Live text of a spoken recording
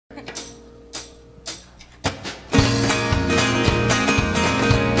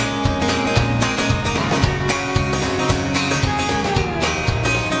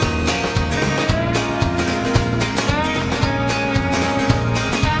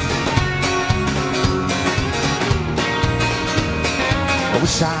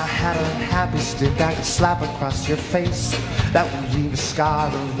wish I had a happy stick I could slap across your face that would leave a scar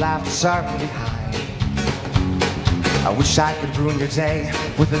of laughter behind. I wish I could ruin your day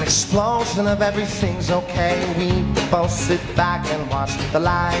with an explosion of everything's okay. We both sit back and watch the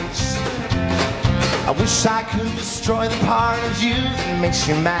lights. I wish I could destroy the part of you that makes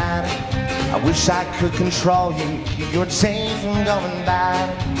you mad. I wish I could control you, keep your day from going bad.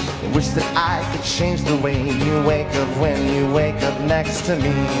 I wish that I could change the way you wake up when you wake up next to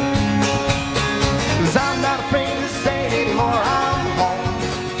me. 'Cause I'm not afraid to say it anymore, I'm home.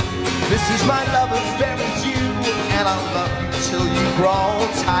 This is my love affair with you, and I'll love you till you grow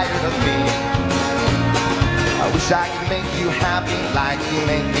tired of me. I wish I could make you happy like you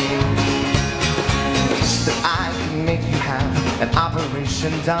make me. I wish that I could make you have an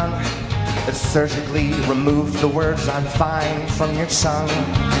operation done that surgically removed the words I'm fine from your tongue.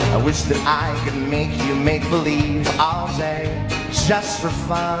 I wish that I could make you make believe all day just for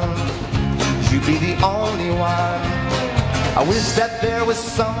fun. You'd be the only one. I wish that there was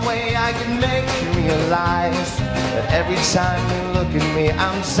some way I could make you realize that every time you look at me,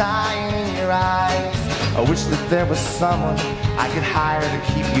 I'm dying in your eyes. I wish that there was someone I could hire to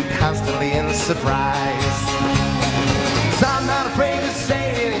keep you constantly in surprise. 'Cause I'm not afraid to say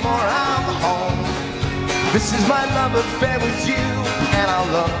it anymore, I'm home. This is my love affair with you, and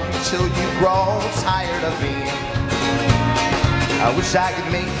I'll love you till you grow tired of me. I wish I could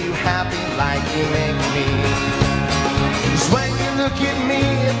make you happy like you make me. 'Cause when you look at me,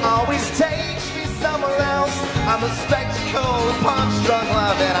 it always takes me somewhere else. I'm a spectacle of punch-drunk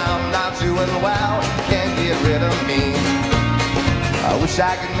love, and I'm not doing well. Can't get rid of me. I wish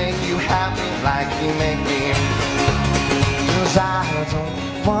I could make you happy like you make me. 'Cause I don't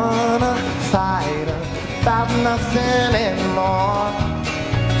wanna fight about nothing anymore.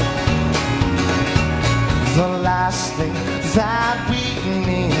 The last thing that we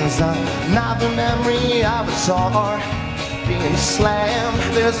need is another memory of a door being slammed.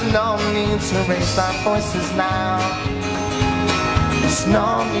 There's no need to raise our voices now. There's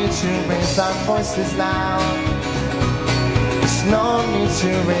no need to raise our voices now. There's no need to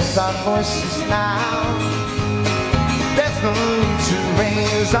raise our voices now. There's no need to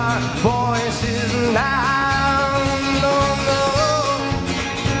raise our voices now. No, no.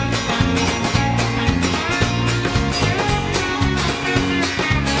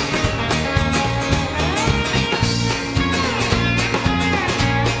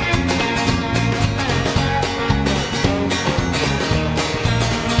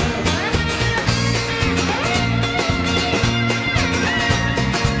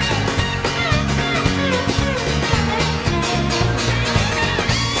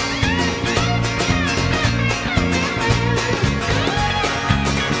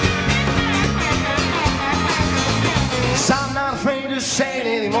 Say it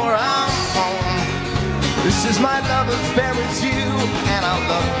anymore, I'm home. This is my love affair with you, and I'll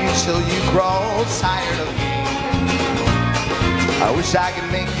love you till you grow tired of me. I wish I could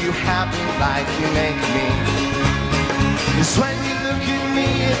make you happy like you make me. 'Cause when you look at me,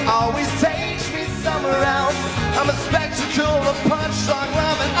 it always takes me somewhere else. I'm a spectacle of punch-drunk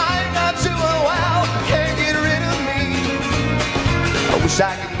love, and I'm not doing well. Can't get rid of me. I wish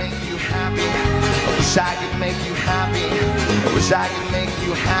I could make you happy. I wish I could make you happy. I wish I could make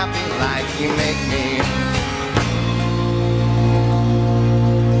you happy like you make me.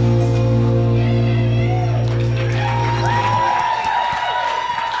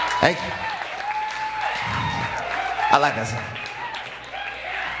 Thank you. I like that song.